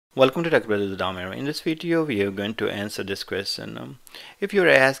Welcome to Tech Brothers Damir. In this video, we are going to answer this question. If you're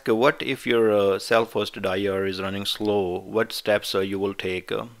asked, what if your self-hosted IR is running slow? What steps you will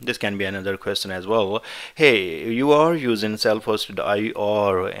take? This can be another question as well. Hey, you are using self-hosted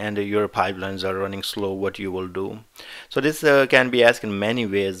IR and your pipelines are running slow. What you will do? So this can be asked in many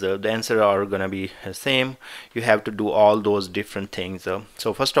ways. The answer are going to be the same. You have to do all those different things.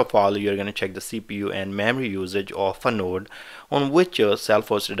 So first of all, you're going to check the CPU and memory usage of a node on which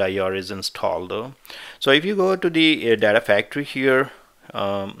self-hosted IR is installed. So if you go to the Data Factory here,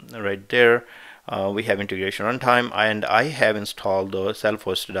 right there, we have integration runtime, and I have installed the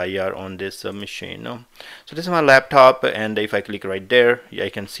self-hosted IR on this machine. So this is my laptop, and if I click right there, I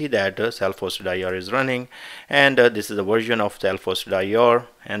can see that self-hosted IR is running, and this is the version of self-hosted IR,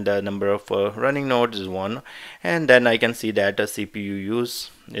 and the number of running nodes is 1, and then I can see that CPU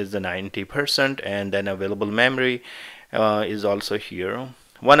use is the 90%, and then available memory is also here.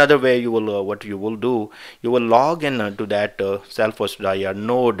 One other way you will what you will do, you will log in to that self-hosted IR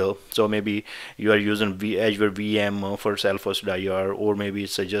node. So maybe you are using Azure VM for self-hosted IR, or maybe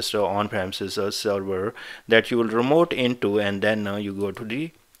it's just on-premises server that you will remote into, and then you go to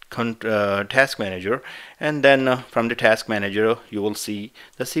the task manager, and then from the task manager you will see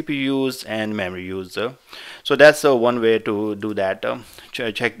the CPU use and memory use. So that's one way to do that.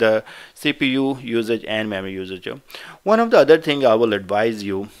 Check the CPU usage and memory usage. One of the other thing I will advise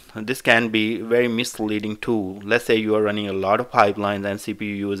you, this can be very misleading too. Let's say you are running a lot of pipelines and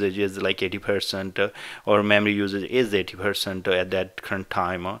CPU usage is like 80% or memory usage is 80% at that current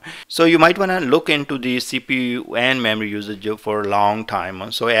time. So you might want to look into the CPU and memory usage for a long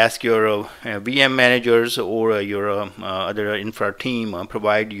time. So ask your VM managers or your other infra team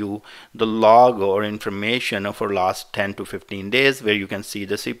provide you the log or information for last 10 to 15 days where you can see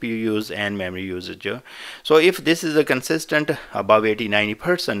the CPU use and memory usage. So if this is a consistent above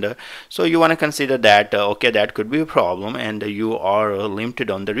 80-90%, so you want to consider that okay, that could be a problem, and you are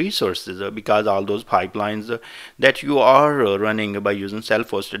limited on the resources because all those pipelines that you are running by using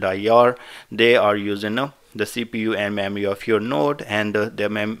self-hosted IR, they are using the CPU and memory of your node, and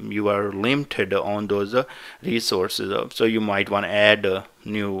you are limited on those resources. So you might want to add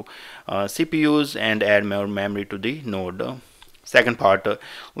new CPUs and add more memory to the node. Second part,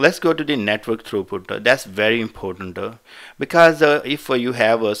 let's go to the network throughput. That's very important because if you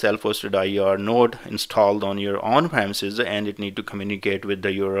have a self-hosted IR node installed on your on-premises and it need to communicate with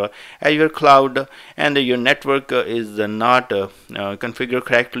your Azure cloud, and your network is not configured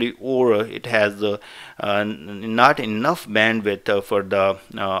correctly, or it has not enough bandwidth for the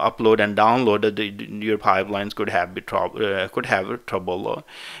upload and download, your pipelines could have trouble.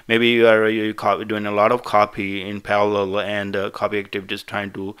 Maybe you are doing a lot of copy in parallel, and copy activities trying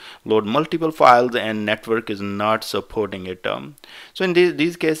to load multiple files, and network is not supporting it. So in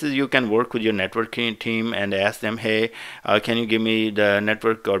these cases, you can work with your networking team and ask them, hey, can you give me the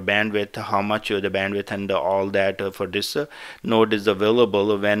network or bandwidth, how much the bandwidth and all that for this node is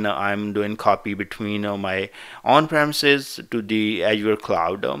available when I'm doing copy between my on-premises to the Azure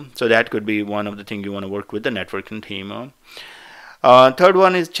cloud. So that could be one of the things you want to work with the networking team. Third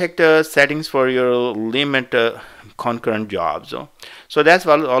one is check the settings for your limit concurrent jobs. So that's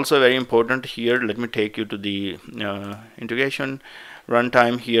also very important here. Let me take you to the integration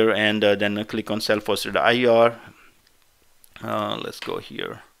runtime here, and then click on self-hosted IR. Let's go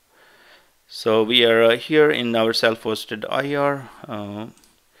here. So we are here in our self-hosted IR,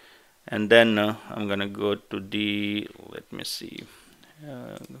 and then I'm gonna go to the, let me see,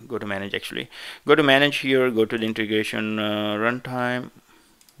 go to manage, actually go to manage here, go to the integration runtime.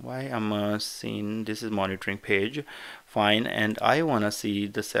 Why I'm seeing this is monitoring page, fine, and I want to see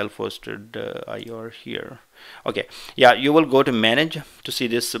the self-hosted IR here. Okay, yeah, you will go to manage to see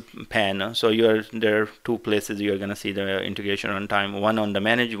this pan. So there are two places you're gonna see the integration runtime, one on the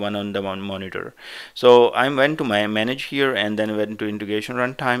manage, one on the monitor. So I went to my manage here, and then went to integration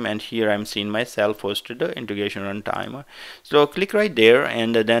runtime, and here I'm seeing my self-hosted integration runtime. So click right there,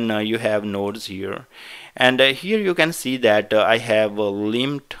 and then you have nodes here, and here you can see that I have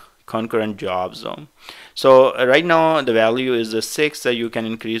linked concurrent jobs. So right now the value is 6. You can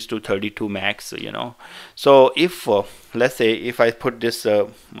increase to 32 max, so if let's say if I put this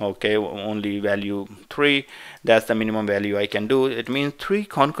okay, only value 3, that's the minimum value I can do. It means 3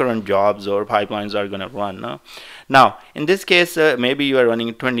 concurrent jobs or pipelines are gonna run. Now in this case, maybe you are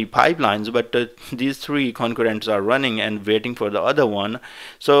running 20 pipelines, but these 3 concurrents are running and waiting for the other one.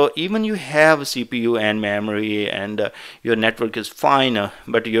 So even you have CPU and memory, and your network is fine,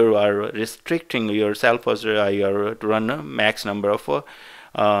 but you are restricting your self-hosted IR to run a max number of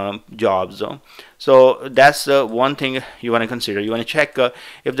jobs. So that's one thing you want to consider. You want to check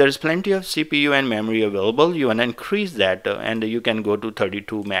if there is plenty of CPU and memory available. You want to increase that, and you can go to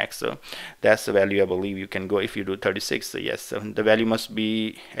 32 max. That's the value I believe you can go. If you do 36, yes, the value must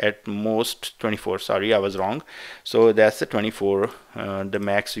be at most 24. Sorry, I was wrong. So that's the 24, the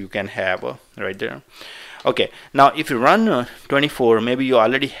max you can have right there. Okay, now if you run 24, maybe you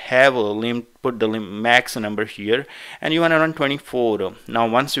already have a limit, put the max number here, and you want to run 24. Now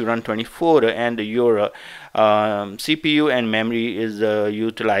once you run 24 and your CPU and memory is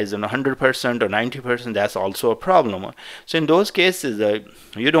utilized on 100% or 90%, that's also a problem. So in those cases,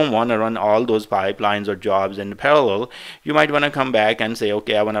 you don't want to run all those pipelines or jobs in parallel. You might want to come back and say,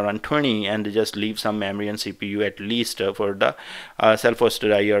 okay, I want to run 20 and just leave some memory and CPU at least for the self-hosted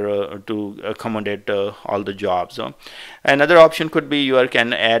IR to accommodate all the jobs. Another option could be you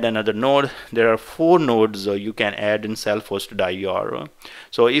can add another node. There are 4 nodes you can add in self-hosted IR.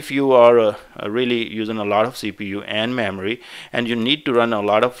 So if you are really using a lot of CPU and memory and you need to run a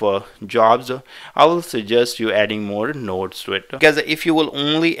lot of jobs, I will suggest you adding more nodes to it. Because if you will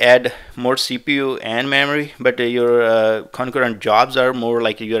only add more CPU and memory, but your concurrent jobs are more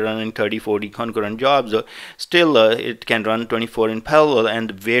like you're running 30-40 concurrent jobs, still it can run 24 in parallel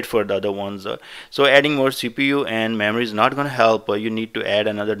and wait for the other ones. So adding more CPU and memory is not going to help. You need to add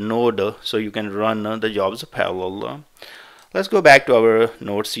another node so you can run the jobs parallel. Let's go back to our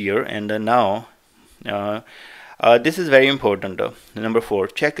nodes here, and now this is very important. Number 4,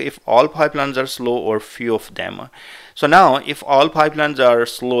 check if all pipelines are slow or few of them. So now if all pipelines are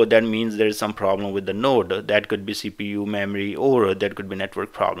slow, that means there is some problem with the node. That could be CPU, memory, or that could be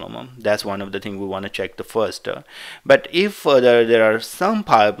network problem. That's one of the things we want to check the first. But if there are some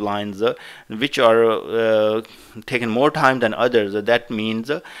pipelines which are taking more time than others, that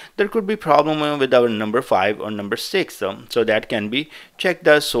means there could be problem with our number 5 or number 6. So that can be check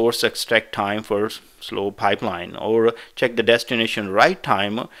the source extract time for slow pipeline, or check the destination write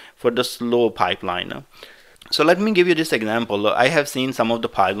time for the slow pipeline. So let me give you this example. I have seen some of the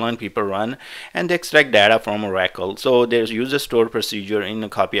pipeline people run and they extract data from Oracle. So there's user store procedure in a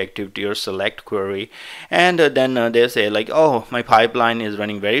copy activity or select query, and then they say like, oh, my pipeline is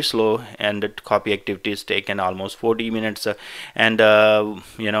running very slow and the copy activity is taken almost 40 minutes and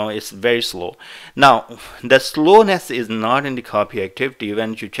you know, it's very slow. Now the slowness is not in the copy activity.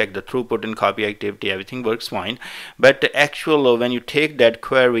 When you check the throughput in copy activity, everything works fine, but the actual when you take that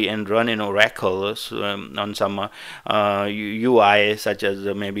query and run in Oracle on some UI such as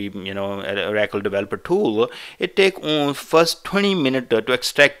maybe, you know, Oracle developer tool, it take first 20 minutes to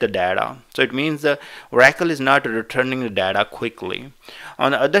extract the data. So it means Oracle is not returning the data quickly.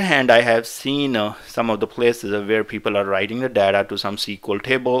 On the other hand, I have seen some of the places where people are writing the data to some SQL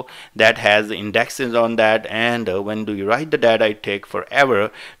table that has indexes on that, and when do you write the data, it takes forever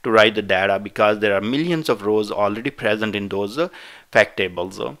to write the data because there are millions of rows already present in those fact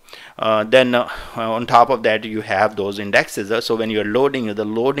tables. Then on top of that you have those indexes, so when you're loading, the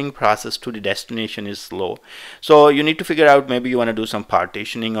loading process to the destination is slow. So you need to figure out, maybe you want to do some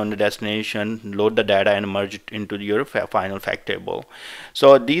partitioning on the destination, load the data and merge it into your final fact table.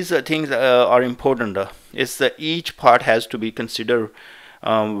 So these things are important. Each part has to be considered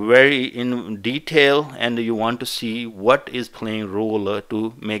very in detail, and you want to see what is playing role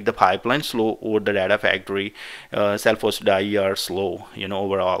to make the pipeline slow or the data factory self-hosted IR slow, you know,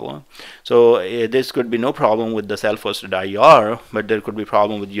 overall. So this could be no problem with the self-hosted IR, but there could be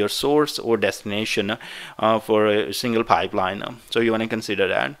problem with your source or destination for a single pipeline. So you want to consider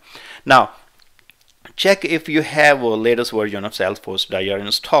that. Now check if you have a latest version of self-hosted IR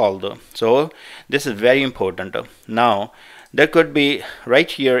installed. So this is very important. Now there could be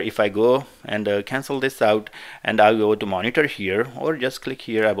right here, if I go and cancel this out and I'll go to monitor here, or just click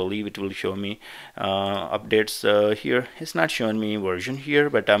here, I believe it will show me updates here. It's not showing me version here,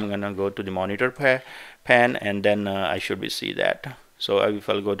 but I'm gonna go to the monitor pan and then I should be see that. So if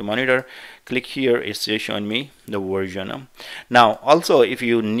I'll go to monitor, click here, it's showing me the version. Now also if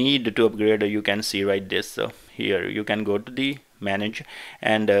you need to upgrade, you can see right this here, you can go to the manage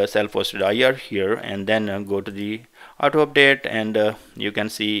and self-hosted IR here, and then go to the auto update, and you can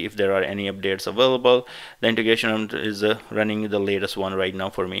see if there are any updates available. The integration is running the latest one right now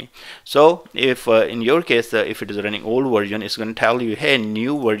for me. So if in your case if it is running old version, it's going to tell you, hey,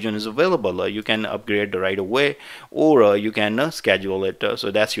 new version is available, you can upgrade right away, or you can schedule it. So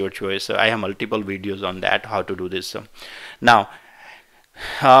that's your choice. I have multiple videos on that, how to do this. Now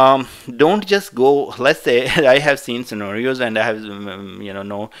Don't just go. Let's say I have seen scenarios, and I have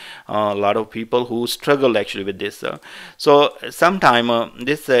know a lot of people who struggle actually with this. So sometime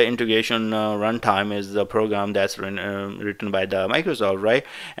this integration runtime is a program that's written by the Microsoft, right?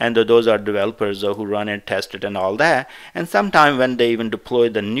 And those are developers who run it, test it, and all that. And sometime when they even deploy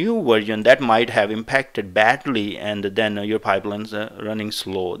the new version, that might have impacted badly, and then your pipeline's running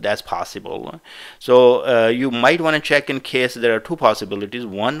slow. That's possible. So you might want to check in case there are two possibilities.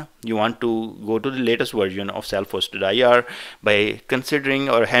 One, you want to go to the latest version of self-hosted IR by considering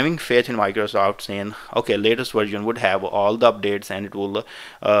or having faith in Microsoft, saying, okay, latest version would have all the updates and it will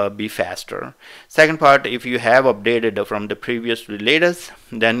be faster. Second part, if you have updated from the previous to the latest,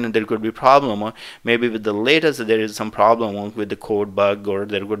 then there could be problem. Maybe with the latest there is some problem with the code bug, or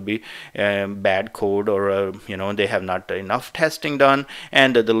there could be bad code, or they have not enough testing done,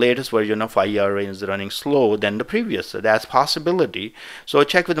 and the latest version of IR is running slow than the previous. So that's possibility. So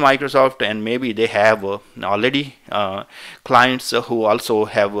check with Microsoft, and maybe they have already clients who also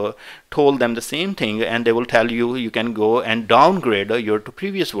have told them the same thing, and they will tell you you can go and downgrade your to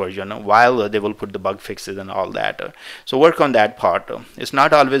previous version while they will put the bug fixes and all that. So work on that part. It's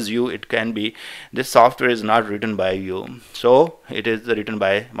not always you. It can be this software is not written by you, so it is written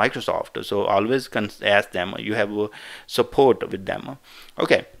by Microsoft. So always ask them. You have support with them.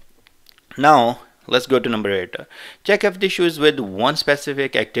 Okay, now let's go to number 8. Check if the issue is with one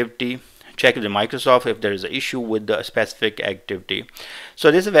specific activity. Check with Microsoft if there is an issue with the specific activity.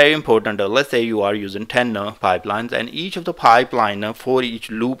 So this is very important. Let's say you are using 10 pipelines, and each of the pipeline for each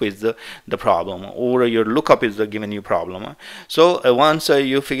loop is the problem, or your lookup is giving you problem. So once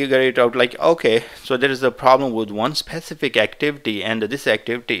you figure it out, like, okay, so there is a problem with one specific activity, and this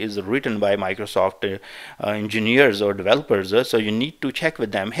activity is written by Microsoft engineers or developers. So you need to check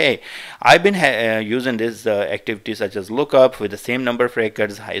with them, hey, I've been using this activity such as lookup with the same number of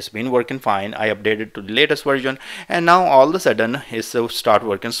records. It's been working fine. I updated to the latest version, and now all of a sudden it's start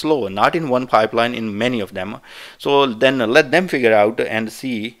working slow, not in one pipeline, in many of them. So then let them figure out and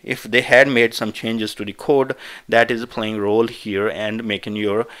see if they had made some changes to the code that is playing role here and making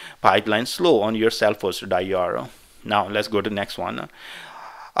your pipeline slow on your self-hosted IR. Now let's go to the next one.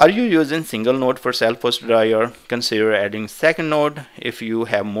 Are you using single node for self-hosted IR? Consider adding second node if you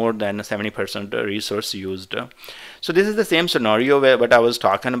have more than 70% resource used. So this is the same scenario where what I was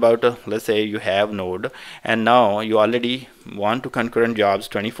talking about. Let's say you have node, and now you already want to concurrent jobs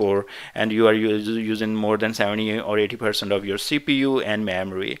 24, and you are using more than 70 or 80% of your CPU and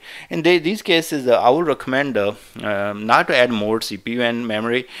memory. In these cases, I will recommend not to add more CPU and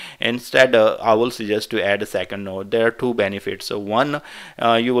memory. Instead, I will suggest to add a second node. There are two benefits. So one,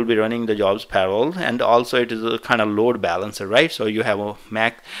 you will be running the jobs parallel, and also it is a kind of load balancer, right? So you have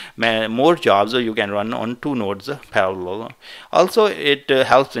a more jobs you can run on two nodes parallel. Also, it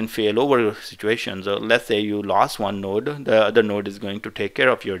helps in failover situations. Let's say you lost one node, the other node is going to take care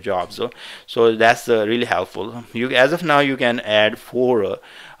of your job. So that's really helpful. As of now, you can add 4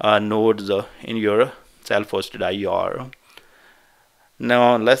 nodes in your self-hosted IR.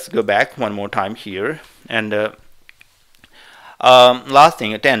 Now let's go back one more time here, and last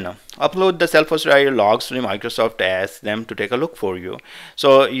thing, 10. Upload the self-hosted IR logs to the Microsoft. Ask them to take a look for you.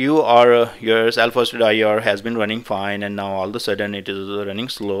 So you are your self-hosted IR has been running fine, and now all of a sudden it is running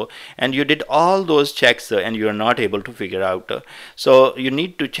slow, and you did all those checks and you are not able to figure out. So you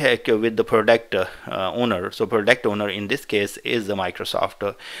need to check with the product owner. So product owner in this case is the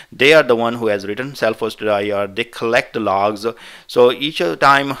Microsoft. They are the one who has written self-hosted IR. They collect the logs. So each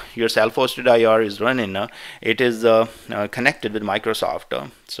time your self-hosted IR is running, it is connected with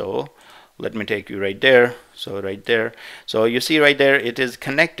Microsoft. So let me take you right there. So right there, so you see right there, it is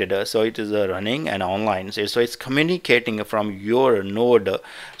connected. So it is running and online. So it's communicating from your node.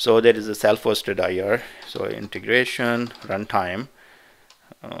 So there is a self-hosted IR. So integration runtime.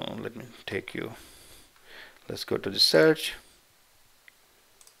 Let me take you. Let's go to the search.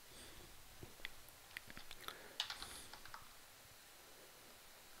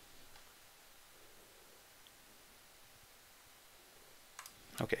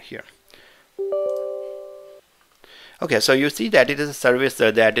 Okay, here. Okay, so you see that it is a service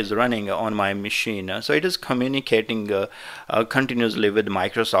that is running on my machine. So it is communicating continuously with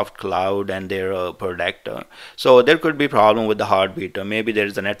Microsoft Cloud and their product. So there could be problem with the heartbeat. Maybe there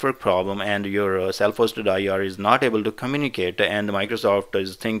is a network problem and your self-hosted IR is not able to communicate, and Microsoft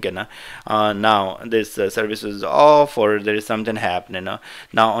is thinking now this service is off, or there is something happening.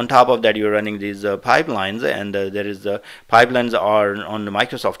 Now on top of that, you're running these pipelines, and there is pipelines are on the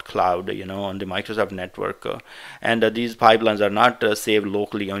Microsoft Cloud, on the Microsoft network, and these pipelines are not saved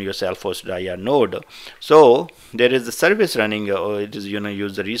locally on your self-hosted IR node. So there is a service running, it is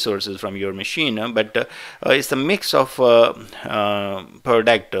use the resources from your machine, but it's a mix of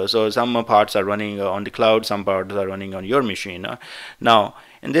product. So some parts are running on the cloud, some parts are running on your machine. Now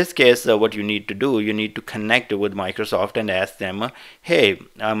in this case, what you need to do, you need to connect with Microsoft and ask them, hey,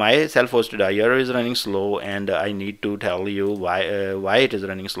 my self-hosted IR is running slow, and I need to tell you why it is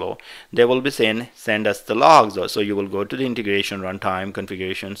running slow. They will be saying, send us the logs. So you will go to the integration, runtime,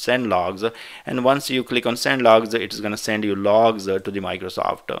 configuration, send logs, and once you click on send logs, it is going to send you logs to the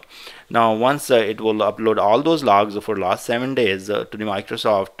Microsoft. Now once it will upload all those logs for last 7 days to the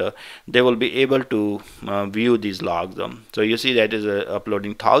Microsoft, they will be able to view these logs. So you see that is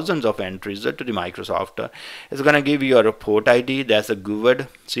uploading thousands of entries to the Microsoft. It's going to give you a report ID. That's a GUID.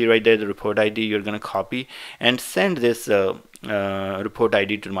 See right there, the report ID. You're going to copy and send this report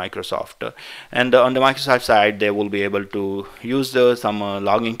ID to Microsoft, and on the Microsoft side they will be able to use some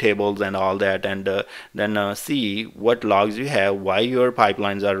logging tables and all that, and then see what logs you have, why your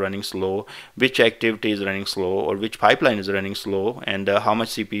pipelines are running slow, which activity is running slow, or which pipeline is running slow, and how much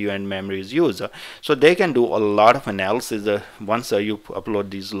CPU and memory is used. So they can do a lot of analysis once you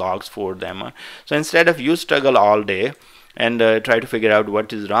upload these logs for them. So instead of you struggle all day and try to figure out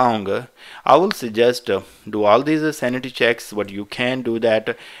what is wrong, I will suggest do all these sanity checks, what you can do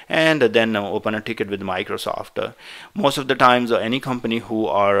that, and then open a ticket with Microsoft. Most of the times any company who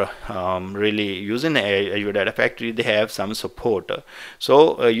are really using Azure Data Factory, they have some support.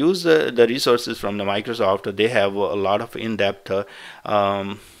 So use the resources from the Microsoft. They have a lot of in-depth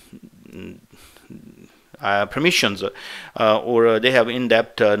permissions, or they have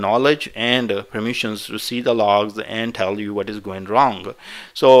in-depth knowledge and permissions to see the logs and tell you what is going wrong.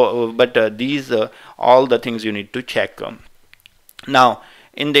 So but these all the things you need to check. Now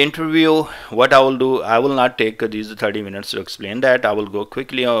in the interview, what I will do, I will not take these 30 minutes to explain that. I will go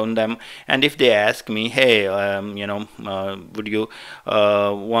quickly on them, and if they ask me, hey, would you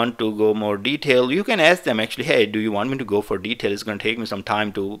want to go more detail, you can ask them actually, hey, do you want me to go for detail? It's going to take me some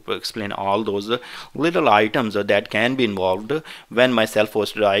time to explain all those little items that can be involved when my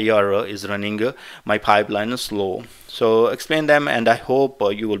self-hosted IR is running my pipeline slow. So explain them, and I hope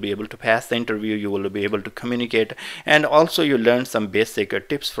you will be able to pass the interview. You will be able to communicate, and also you learn some basic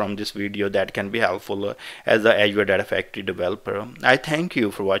tips from this video that can be helpful as a Azure Data Factory developer. I thank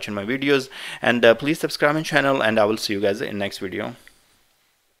you for watching my videos, and please subscribe my channel, and I will see you guys in next video.